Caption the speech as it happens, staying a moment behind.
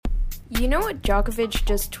You know what Djokovic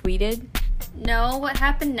just tweeted? No, what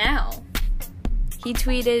happened now? He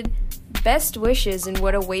tweeted, "Best wishes in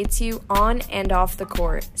what awaits you on and off the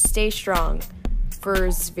court. Stay strong. For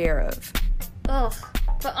Zverev." Ugh,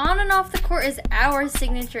 but on and off the court is our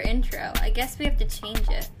signature intro. I guess we have to change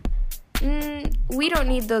it. We don't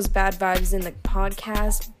need those bad vibes in the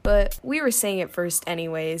podcast, but we were saying it first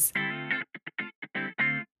anyways.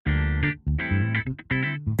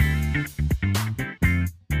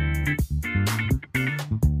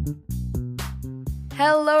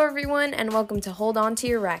 Hello everyone, and welcome to Hold On to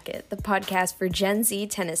Your Racket, the podcast for Gen Z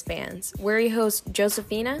tennis fans. We're your hosts,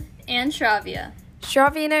 Josephina and Shravya.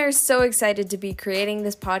 Shravya and I are so excited to be creating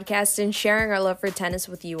this podcast and sharing our love for tennis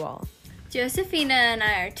with you all. Josephina and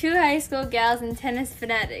I are two high school gals and tennis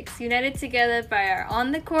fanatics, united together by our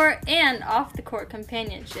on-the-court and off-the-court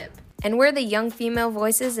companionship. And we're the young female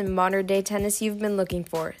voices in modern-day tennis you've been looking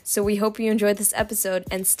for, so we hope you enjoyed this episode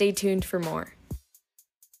and stay tuned for more.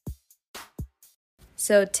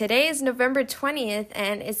 So today is November 20th,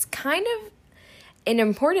 and it's kind of an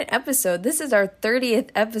important episode. This is our 30th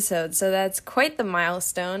episode, so that's quite the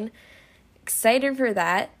milestone. Excited for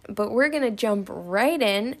that, but we're going to jump right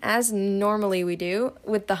in, as normally we do,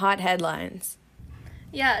 with the hot headlines.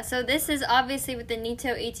 Yeah, so this is obviously with the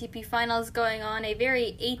Nitto ATP Finals going on, a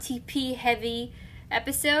very ATP-heavy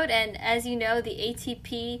episode, and as you know, the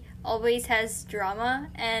ATP always has drama,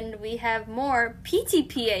 and we have more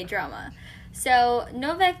PTPA drama. So,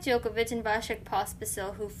 Novak Djokovic and Vasek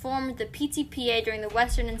Pospisil, who formed the PTPA during the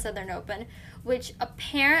Western and Southern Open, which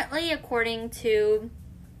apparently, according to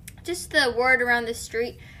just the word around the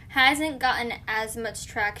street, hasn't gotten as much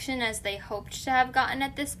traction as they hoped to have gotten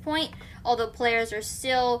at this point, although players are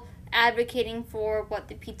still advocating for what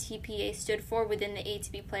the PTPA stood for within the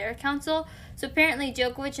ATP Player Council. So apparently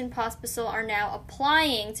Djokovic and Pospisil are now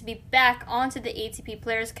applying to be back onto the ATP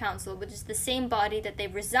Players Council, which is the same body that they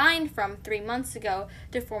resigned from 3 months ago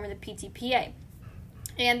to form the PTPA.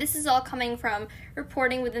 And this is all coming from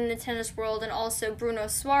reporting within the tennis world, and also Bruno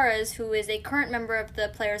Soares, who is a current member of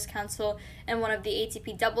the Players' Council and one of the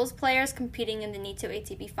ATP doubles players competing in the Nitto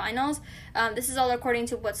ATP Finals. This is all according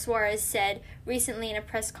to what Soares said recently in a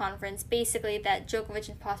press conference, basically that Djokovic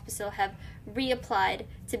and Pospisil have reapplied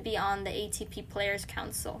to be on the ATP Players'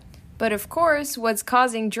 Council. But of course, what's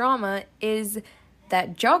causing drama is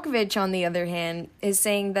that Djokovic, on the other hand, is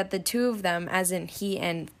saying that the two of them, as in he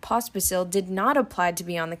and Pospisil, did not apply to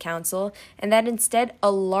be on the council, and that instead a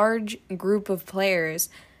large group of players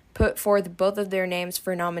put forth both of their names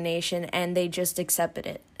for nomination, and they just accepted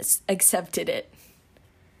it.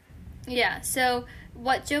 Yeah, so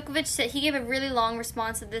what Djokovic said, he gave a really long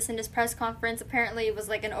response to this in his press conference. Apparently it was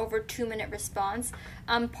like an over 2-minute response.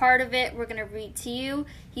 Part of it we're going to read to you.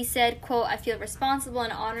 He said, quote, "I feel responsible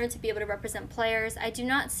and honored to be able to represent players. I do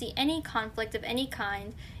not see any conflict of any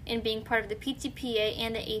kind in being part of the PTPA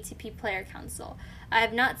and the ATP Player Council. I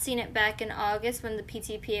have not seen it back in August when the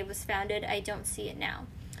PTPA was founded. I don't see it now."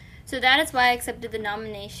 So that is why I accepted the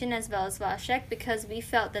nomination as well as Vasek, because we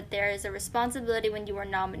felt that there is a responsibility when you are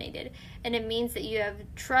nominated, and it means that you have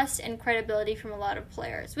trust and credibility from a lot of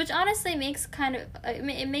players, which honestly makes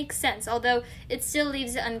it makes sense, although it still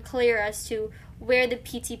leaves it unclear as to where the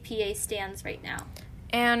PTPA stands right now.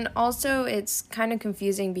 And also, it's kind of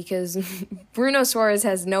confusing because Bruno Soares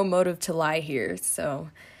has no motive to lie here, so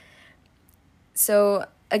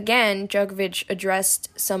again, Djokovic addressed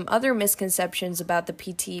some other misconceptions about the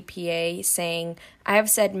PTPA, saying, "I have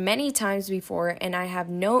said many times before, and I have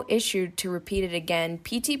no issue to repeat it again,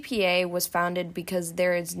 PTPA was founded because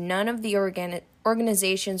there is none of the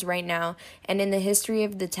organizations right now, and in the history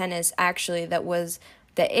of the tennis, actually, that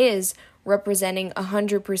is representing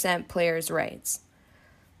 100% players' rights."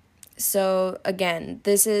 So, again,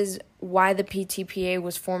 this is why the PTPA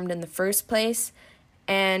was formed in the first place.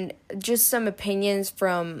 And just some opinions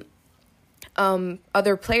from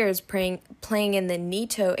other players playing in the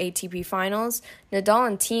Nitto ATP Finals. Nadal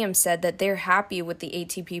and Thiem said that they're happy with the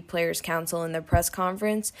ATP Players Council in their press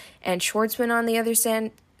conference, and Schwartzman, on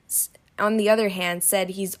the other hand, said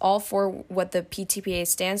he's all for what the PTPA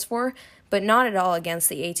stands for, but not at all against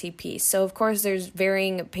the ATP. So, of course, there's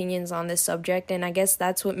varying opinions on this subject, and I guess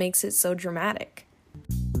that's what makes it so dramatic.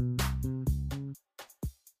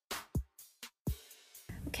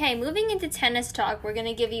 Okay, moving into tennis talk, we're going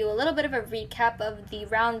to give you a little bit of a recap of the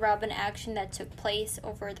round-robin action that took place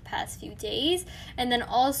over the past few days, and then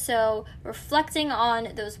also reflecting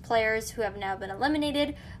on those players who have now been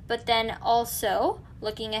eliminated, but then also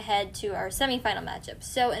looking ahead to our semifinal matchups.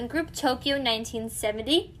 So in Group Tokyo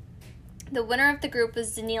 1970, The winner of the group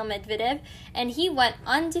was Daniil Medvedev, and he went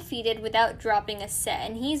undefeated without dropping a set,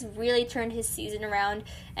 and he's really turned his season around,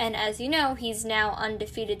 and as you know, he's now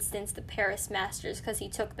undefeated since the Paris Masters because he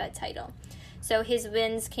took that title. So his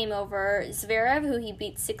wins came over Zverev, who he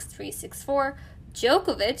beat 6-3, 6-4,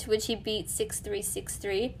 Djokovic, which he beat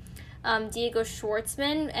 6-3, 6-3, Diego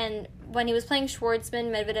Schwartzman, and when he was playing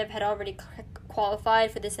Schwartzman, Medvedev had already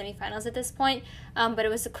qualified for the semifinals at this point, but it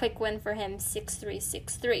was a quick win for him, 6-3,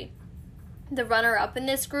 6-3. The runner-up in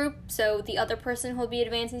this group, so the other person who will be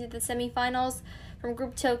advancing to the semifinals from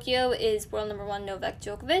Group Tokyo, is world number 1 Novak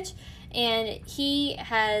Djokovic, and he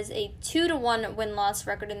has a 2-1 win-loss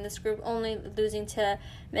record in this group, only losing to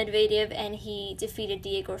Medvedev, and he defeated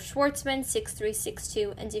Diego Schwartzman 6-3,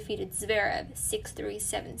 6-2, and defeated Zverev 6-3,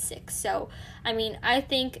 7-6. So, I mean, I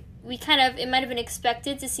think it might have been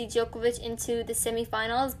expected to see Djokovic into the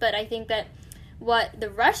semifinals, but I think that what the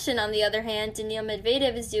Russian, on the other hand, Daniil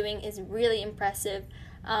Medvedev, is doing is really impressive.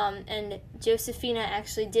 And Josefina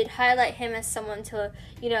actually did highlight him as someone to,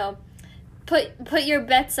 put your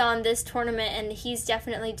bets on this tournament, and he's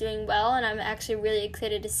definitely doing well, and I'm actually really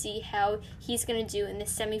excited to see how he's going to do in the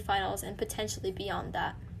semifinals and potentially beyond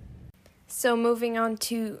that. So moving on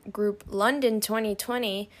to Group London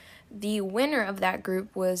 2020, the winner of that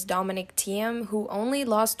group was Dominic Thiem, who only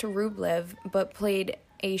lost to Rublev, but played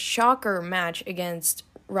a shocker match against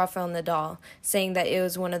Rafael Nadal, saying that it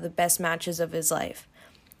was one of the best matches of his life.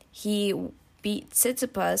 He beat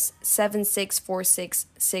Tsitsipas 7-6, 4-6,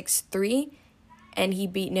 6-3, and he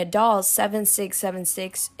beat Nadal 7-6,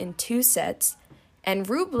 7-6 in 2 sets, and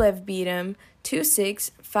Rublev beat him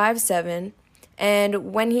 2-6, 5-7,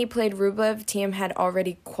 and when he played Rublev, Thiem had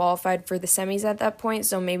already qualified for the semis at that point,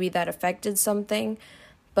 so maybe that affected something.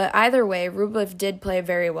 But either way, Rublev did play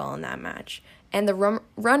very well in that match. And the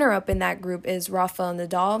runner-up in that group is Rafael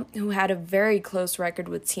Nadal, who had a very close record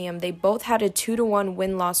with Thiem. They both had a 2-1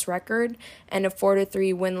 win-loss record and a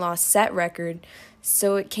 4-3 win-loss set record,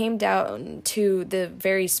 so it came down to the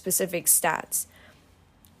very specific stats.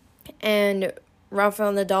 And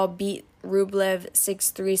Rafael Nadal beat Rublev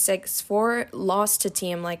 6-3, 6-4, lost to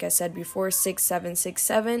Thiem, like I said before, 6-7,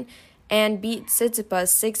 6-7, and beat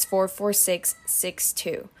Tsitsipas 6-4, 4-6,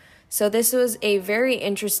 6-2. So this was a very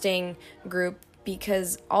interesting group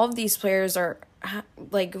because all of these players are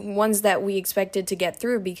like ones that we expected to get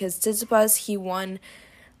through, because Tsitsipas, he won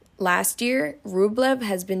last year. Rublev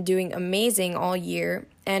has been doing amazing all year.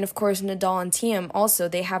 And of course, Nadal and Thiem also,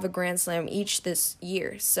 they have a Grand Slam each this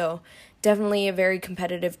year. So definitely a very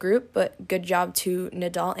competitive group, but good job to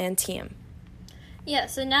Nadal and Thiem. Yeah,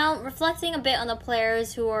 so now reflecting a bit on the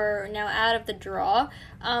players who are now out of the draw.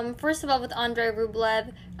 First of all, with Andrei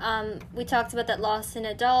Rublev, we talked about that loss to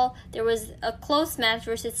Nadal. There was a close match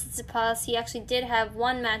versus Tsitsipas. He actually did have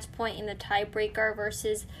 1 match point in the tiebreaker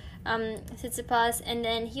versus Tsitsipas, and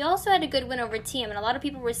then he also had a good win over Thiem. And a lot of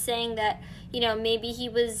people were saying that maybe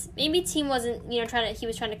Thiem wasn't he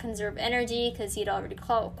was trying to conserve energy because he'd already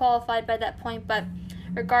qualified by that point. But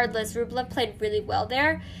regardless, Rublev played really well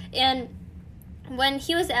there, and when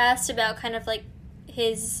he was asked about kind of like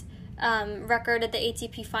his record at the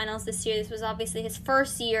ATP finals this year, this was obviously his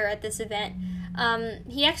first year at this event,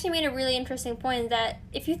 he actually made a really interesting point that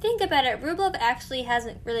if you think about it, Rublev actually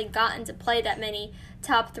hasn't really gotten to play that many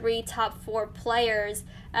top 3, top 4 players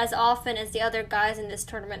as often as the other guys in this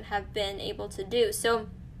tournament have been able to do. So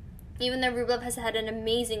even though Rublev has had an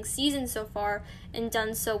amazing season so far and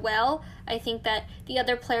done so well, I think that the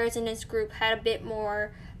other players in his group had a bit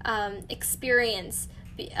more experience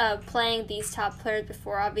playing these top players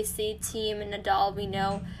before. Obviously, Thiem and Nadal, we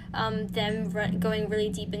know them going really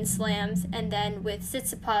deep in slams, and then with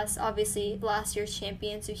Tsitsipas, obviously last year's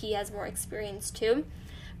champion, so he has more experience too.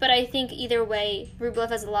 But I think either way, Rublev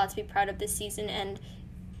has a lot to be proud of this season, and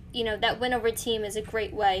that win over Thiem is a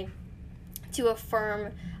great way to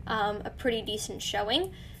affirm a pretty decent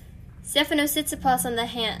showing. Stefanos Tsitsipas,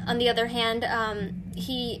 on the other hand,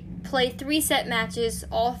 he played 3-set matches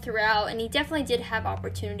all throughout, and he definitely did have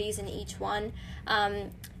opportunities in each one.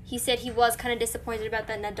 He said he was kind of disappointed about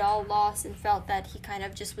that Nadal loss and felt that he kind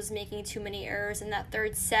of just was making too many errors in that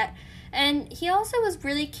 3rd set. And he also was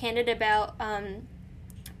really candid about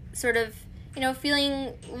sort of,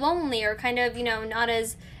 feeling lonely or kind of, not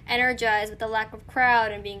as energized with the lack of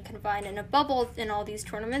crowd and being confined in a bubble in all these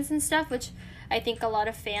tournaments and stuff, which I think a lot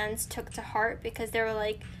of fans took to heart because they were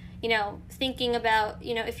like, thinking about,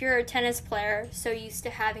 if you're a tennis player, so used to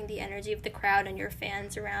having the energy of the crowd and your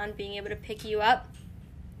fans around being able to pick you up,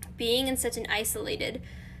 being in such an isolated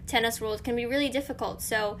tennis world can be really difficult.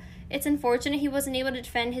 So it's unfortunate he wasn't able to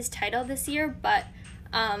defend his title this year, but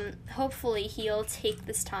hopefully he'll take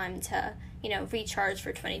this time to, recharge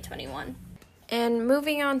for 2021. And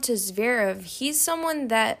moving on to Zverev, he's someone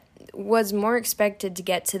that was more expected to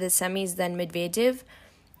get to the semis than Medvedev,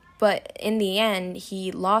 but in the end,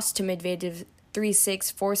 he lost to Medvedev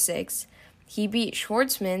 3-6, 4-6. He beat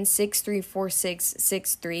Schwartzman 6-3, 4-6,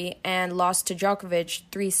 6-3, and lost to Djokovic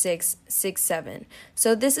 3-6, 6-7.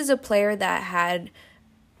 So this is a player that had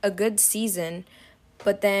a good season,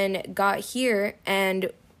 but then got here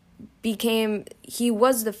and he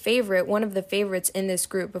was the favorite, one of the favorites in this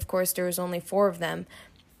group. Of course, there was only 4 of them,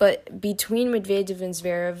 but between Medvedev and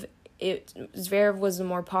Zverev, Zverev was the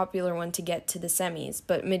more popular one to get to the semis,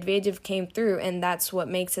 but Medvedev came through, and that's what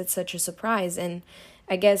makes it such a surprise. And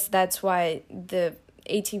I guess that's why the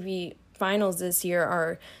ATP finals this year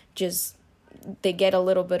are just, they get a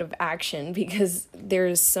little bit of action because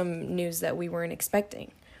there's some news that we weren't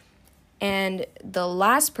expecting. And the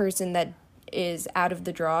last person that is out of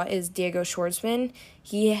the draw is Diego Schwartzman.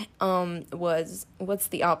 He was, what's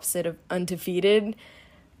the opposite of undefeated?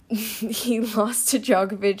 He lost to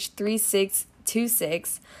Djokovic 3-6,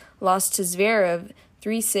 2-6, lost to Zverev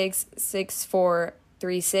 3-6, 6-4,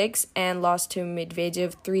 3-6, and lost to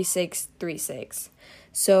Medvedev 3-6, 3-6.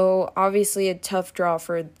 So obviously a tough draw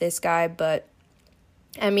for this guy, but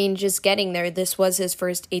I mean, just getting there, this was his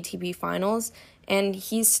first ATP finals, and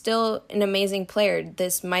he's still an amazing player.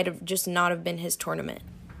 This might have just not have been his tournament.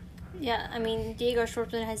 Yeah, I mean, Diego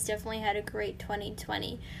Schwartzman has definitely had a great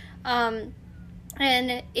 2020.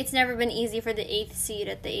 And it's never been easy for the 8th seed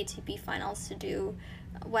at the ATP finals to do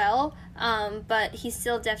well, but he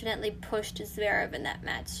still definitely pushed Zverev in that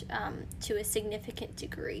match to a significant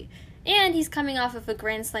degree. And he's coming off of a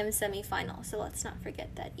Grand Slam semifinal, so let's not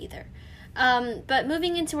forget that either. But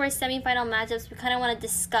moving into our semifinal matchups, we kind of want to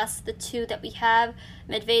discuss the 2 that we have,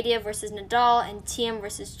 Medvedev versus Nadal and Thiem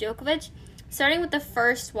versus Djokovic. Starting with the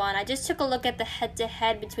first one, I just took a look at the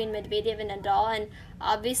head-to-head between Medvedev and Nadal, and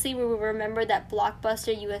obviously we will remember that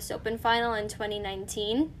blockbuster US Open final in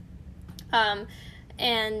 2019.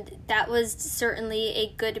 And that was certainly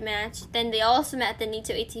a good match. Then they also met at the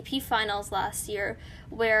Nitto ATP finals last year,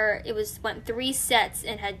 where went 3 sets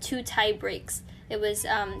and had 2 tie breaks. It was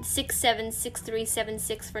 6-7, 6-3,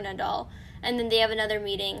 7-6 for Nadal. And then they have another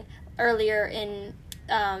meeting earlier in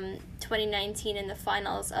 2019 in the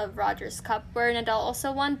finals of Rogers Cup, where Nadal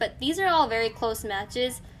also won. But these are all very close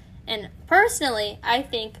matches. And personally, I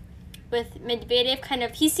think with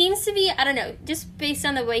Medvedev, he seems to be, I don't know, just based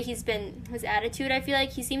on the way he's been, his attitude, I feel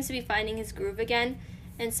like he seems to be finding his groove again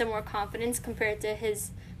and some more confidence compared to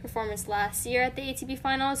his performance last year at the ATP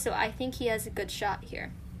finals. So I think he has a good shot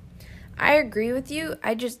here. I agree with you.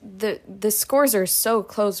 The scores are so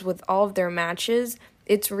close with all of their matches.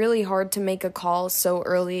 It's really hard to make a call so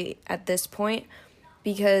early at this point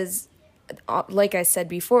because, like I said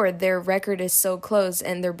before, their record is so close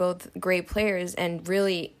and they're both great players and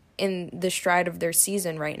really in the stride of their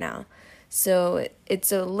season right now. So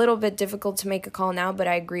it's a little bit difficult to make a call now, but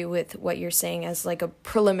I agree with what you're saying as like a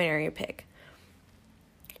preliminary pick.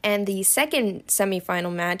 And the second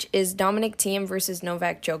semifinal match is Dominic Thiem versus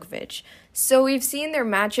Novak Djokovic. So we've seen their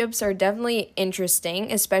matchups are definitely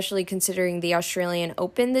interesting, especially considering the Australian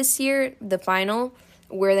Open this year, the final,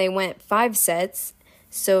 where they went 5 sets.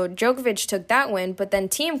 So Djokovic took that win, but then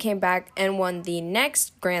Thiem came back and won the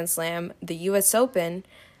next Grand Slam, the US Open.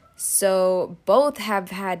 So both have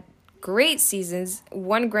had great seasons,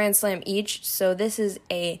 1 Grand Slam each. So this is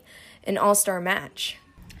an all-star match.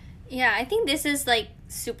 Yeah, I think this is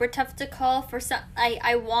super tough to call for some.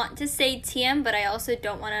 I want to say Thiem, but I also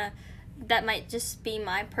don't want to. That might just be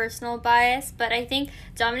my personal bias. But I think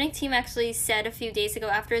Dominic Thiem actually said a few days ago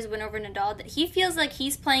after his win over Nadal that he feels like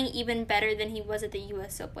he's playing even better than he was at the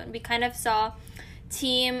US Open. We kind of saw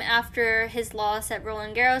Thiem after his loss at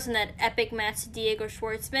Roland Garros and that epic match to Diego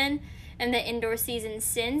Schwartzman and the indoor season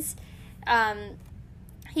since.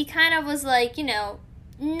 He kind of was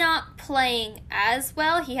not playing as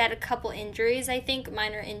well. He had a couple injuries, I think,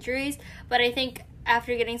 minor injuries, but I think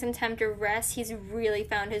after getting some time to rest, he's really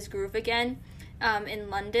found his groove again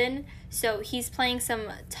in London. So he's playing some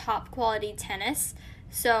top quality tennis.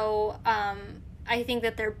 So I think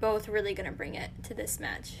that they're both really going to bring it to this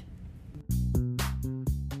match.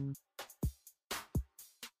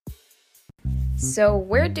 So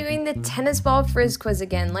we're doing the tennis ball frizz quiz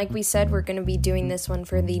again. Like we said, we're going to be doing this one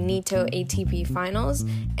for the Nitto ATP finals.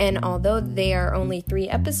 And although they are only 3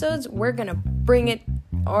 episodes, we're going to bring it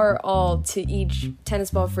our all to each tennis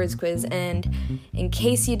ball frizz quiz. And in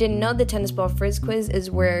case you didn't know, the tennis ball frizz quiz is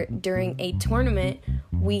where during a tournament,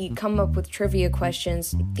 we come up with trivia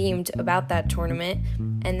questions themed about that tournament,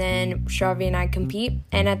 and then Shravya and I compete,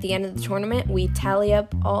 and at the end of the tournament, we tally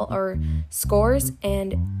up all our scores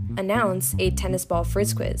and announce a tennis ball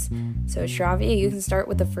frizz quiz. So Shravya, you can start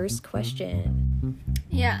with the first question.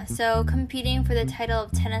 Yeah, so competing for the title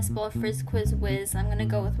of Tennis Ball Frizz Quiz Whiz, I'm going to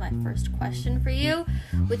go with my first question for you,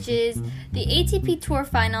 which is, the ATP Tour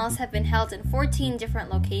Finals have been held in 14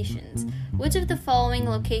 different locations. Which of the following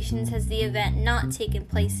locations has the event not taken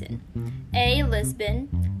place in? A.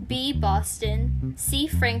 Lisbon, B. Boston, C.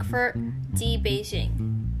 Frankfurt, D.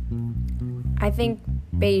 Beijing. I think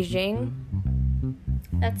Beijing.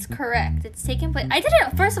 That's correct. It's taken place.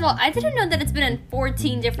 First of all, I didn't know that it's been in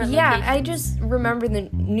 14 different locations. Yeah, I just remember the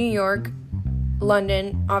New York,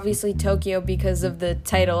 London, obviously Tokyo because of the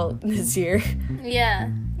title this year.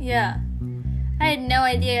 Yeah. I had no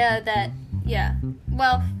idea that,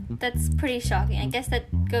 well, that's pretty shocking. I guess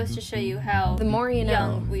that goes to show you how the more you know,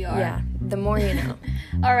 young we are. Yeah, the more you know.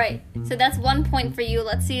 All right, so that's 1 point for you.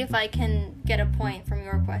 Let's see if I can get a point from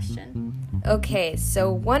your question. Okay,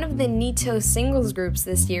 so one of the Nito singles groups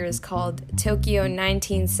this year is called Tokyo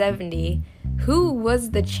 1970. Who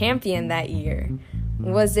was the champion that year?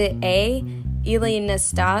 Was it A. Ilie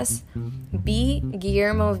Nastas, B.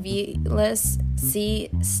 Guillermo Vilas, C.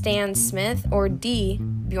 Stan Smith, or D.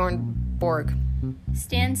 Bjorn Borg?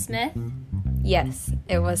 Stan Smith? Yes,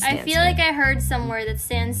 it was Stan I feel Smith. like I heard somewhere that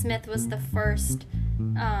Stan Smith was the first.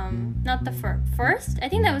 Not the first? I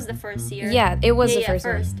think that was the first year. Yeah, it was the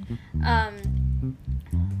first.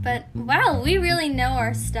 But wow, we really know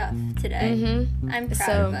our stuff today. Mm-hmm. I'm proud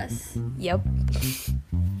of us. Yep.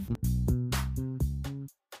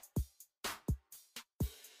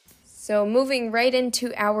 So moving right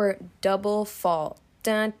into our double fault.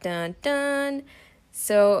 Dun dun dun.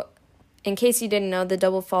 So in case you didn't know, the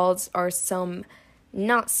double faults are some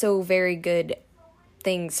not so very good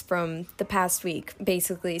things from the past week,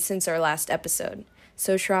 basically since our last episode.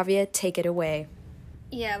 So Shravya, take it away.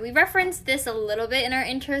 Yeah, we referenced this a little bit in our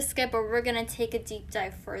intro skip, but we're going to take a deep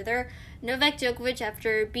dive further. Novak Djokovic,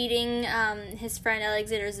 after beating his friend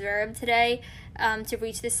Alexander Zverev today to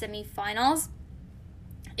reach the semifinals,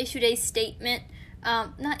 issued a statement.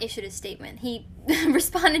 He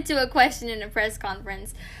responded to a question in a press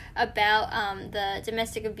conference about the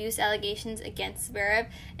domestic abuse allegations against Zverev,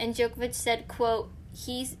 and Djokovic said, quote,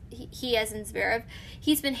 he as in Zverev,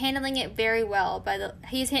 he's been handling it very well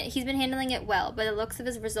he's been handling it well by the looks of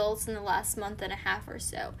his results in the last month and a half or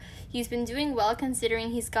so. He's been doing well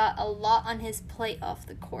considering he's got a lot on his plate off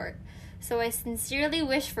the court. So I sincerely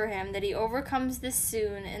wish for him that he overcomes this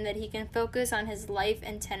soon and that he can focus on his life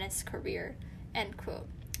and tennis career. End quote.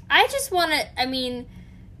 I just want to,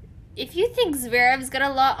 if you think Zverev's got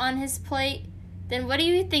a lot on his plate, then what do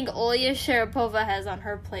you think Olya Sharapova has on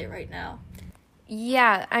her plate right now?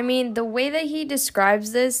 Yeah, the way that he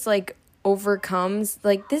describes this, overcomes,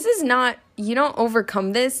 this is not, you don't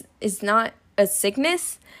overcome this, it's not a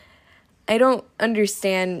sickness. I don't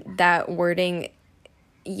understand that wording.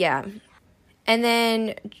 Yeah. And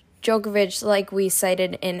then Djokovic, like we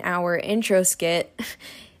cited in our intro skit,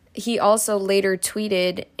 he also later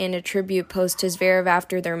tweeted in a tribute post to Zverev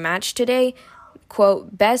after their match today,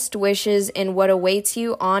 quote, "Best wishes in what awaits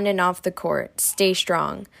you on and off the court. Stay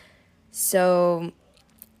strong." So,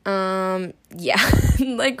 yeah,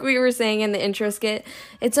 like we were saying in the intro skit,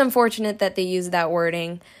 it's unfortunate that they use that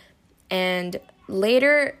wording. And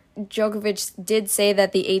later, Djokovic did say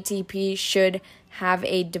that the ATP should have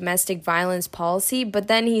a domestic violence policy, but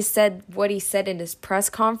then he said what he said in his press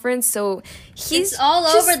conference, so he's all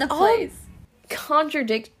over the place.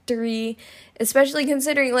 Contradictory, especially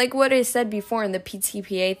considering, what I said before in the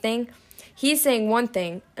PTPA thing. He's saying one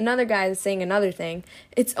thing, another guy is saying another thing.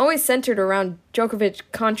 It's always centered around Djokovic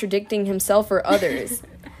contradicting himself or others.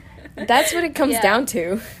 That's what it comes down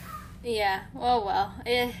to. Yeah, well.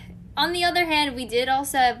 On the other hand, we did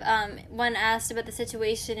also have, when asked about the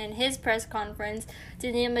situation in his press conference,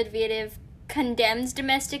 Daniil Medvedev condemned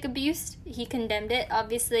domestic abuse. He condemned it.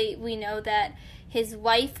 Obviously, we know that his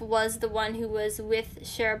wife was the one who was with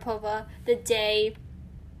Sharapova the day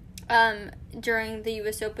during the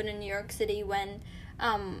U.S. Open in New York City when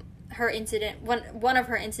her incident, one of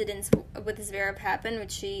her incidents with Zverev happened,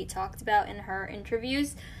 which she talked about in her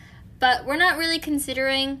interviews. But we're not really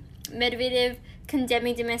considering Medvedev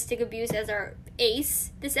condemning domestic abuse as our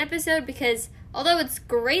ace this episode, because although it's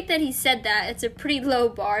great that he said that, it's a pretty low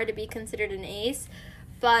bar to be considered an ace.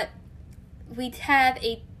 But we have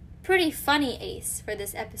a pretty funny ace for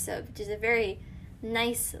this episode, which is a very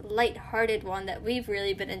nice, light-hearted one that we've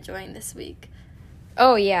really been enjoying this week.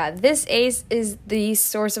 Oh, yeah. This ace is the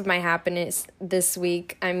source of my happiness this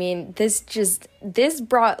week. I mean, this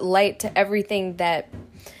brought light to everything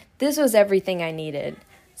this was everything I needed.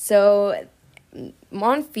 So,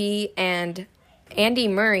 Monfils and Andy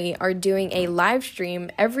Murray are doing a live stream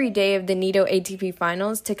every day of the Nito ATP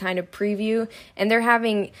Finals to kind of preview, and they're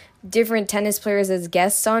having different tennis players as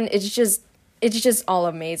guests on. It's just all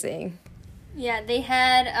amazing. Yeah, they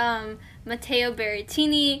had Matteo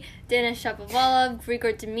Berrettini, Denis Shapovalov,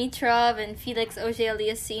 Grigor Dimitrov, and Felix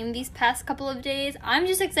Auger-Aliassime these past couple of days. I'm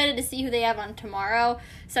just excited to see who they have on tomorrow.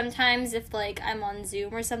 Sometimes if I'm on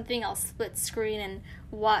Zoom or something, I'll split screen and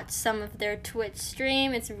watch some of their Twitch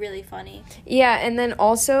stream. It's really funny. Yeah, and then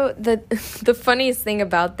also the funniest thing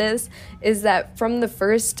about this is that from the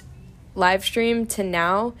first live stream to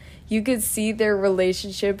now, you could see their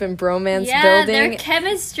relationship and bromance building. Yeah, their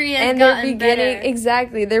chemistry has gotten better.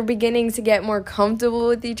 Exactly. They're beginning to get more comfortable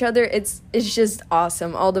with each other. It's just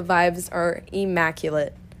awesome. All the vibes are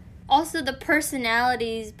immaculate. Also, the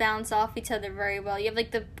personalities bounce off each other very well. You have,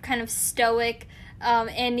 the kind of stoic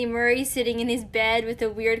Andy Murray sitting in his bed with a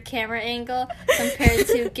weird camera angle compared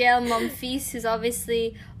to Gael Monfils, who's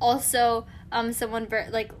obviously also someone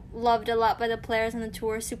loved a lot by the players on the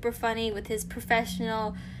tour. Super funny with his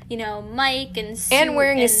professional mic and suit. And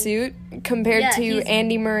wearing a suit compared to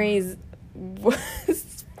Andy Murray's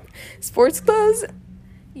sports clothes.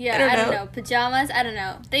 Yeah, I don't know. Pajamas, I don't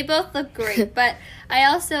know. They both look great. But I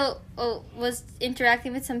also was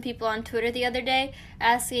interacting with some people on Twitter the other day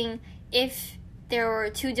asking if there were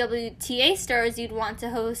 2 WTA stars you'd want to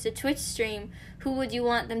host a Twitch stream, who would you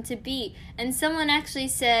want them to be? And someone actually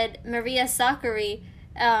said Maria Sakkari.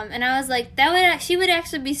 And I was like, she would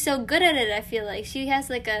actually be so good at it. I feel like she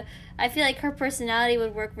has I feel like her personality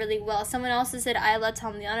would work really well. Someone also said Ayla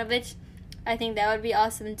Tomljanovic. I think that would be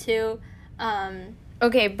awesome too.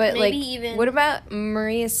 Okay, but what about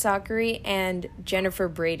Maria Sakkari and Jennifer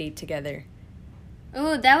Brady together?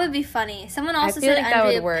 Ooh, that would be funny. Someone also said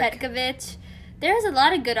Andrea Petkovic. There's a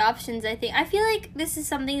lot of good options, I think. I feel like this is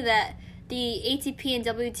something that the ATP and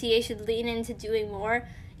WTA should lean into doing more.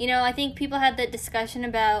 I think people had that discussion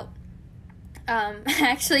about,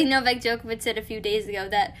 actually Novak Djokovic said a few days ago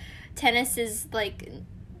that tennis is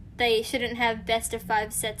they shouldn't have best of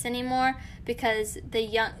 5 sets anymore because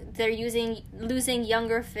they're losing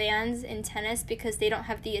younger fans in tennis because they don't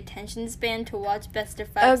have the attention span to watch best of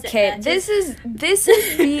 5 set matches. this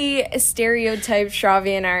is the stereotype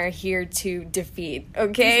Shravi and I are here to defeat,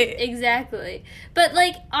 okay? Exactly. But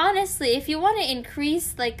honestly, if you want to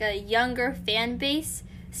increase a younger fan base,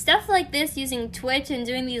 stuff like this, using Twitch and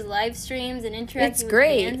doing these live streams and interacting with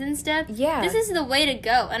fans and stuff, this is the way to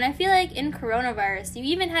go. And I feel like in coronavirus, you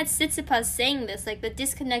even had Tsitsipas saying this, the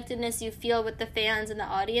disconnectedness you feel with the fans and the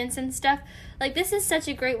audience and stuff. This is such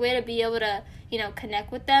a great way to be able to,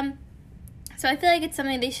 connect with them. So I feel like it's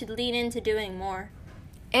something they should lean into doing more.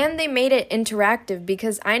 And they made it interactive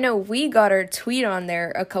because I know we got our tweet on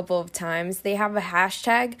there a couple of times. They have a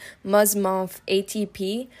hashtag,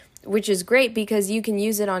 MuzMonfATP, which is great because you can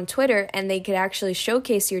use it on Twitter and they could actually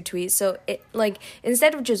showcase your tweets. So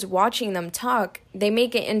instead of just watching them talk, they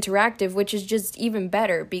make it interactive, which is just even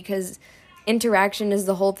better because interaction is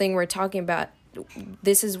the whole thing we're talking about.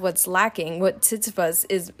 This is what's lacking, what Tsitsipas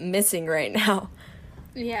is missing right now.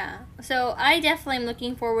 Yeah, so I definitely am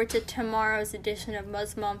looking forward to tomorrow's edition of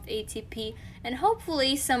MuzMonfATP and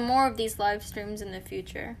hopefully some more of these live streams in the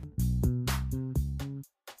future.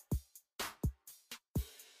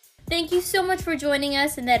 Thank you so much for joining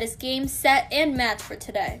us, and that is game, set, and match for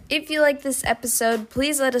today. If you like this episode,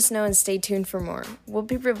 please let us know and stay tuned for more. We'll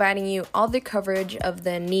be providing you all the coverage of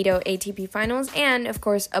the Nito ATP Finals and, of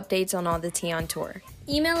course, updates on all the tea on tour.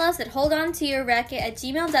 Email us at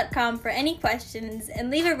holdontoyourracket@gmail.com for any questions, and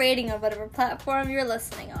leave a rating on whatever platform you're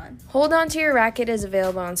listening on. Hold On To Your Racket is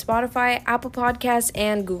available on Spotify, Apple Podcasts,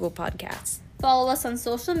 and Google Podcasts. Follow us on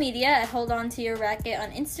social media at Hold On To Your Racket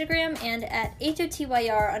on Instagram and at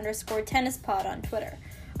HOTYR_tennispod on Twitter.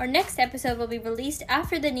 Our next episode will be released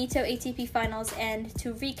after the Nito ATP Finals and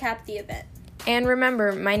to recap the event. And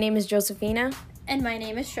remember, my name is Josephina. And my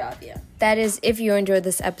name is Shravya. That is if you enjoyed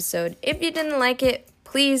this episode. If you didn't like it,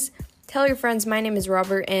 please tell your friends my name is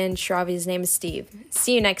Robert and Shravi's name is Steve.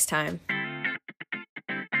 See you next time.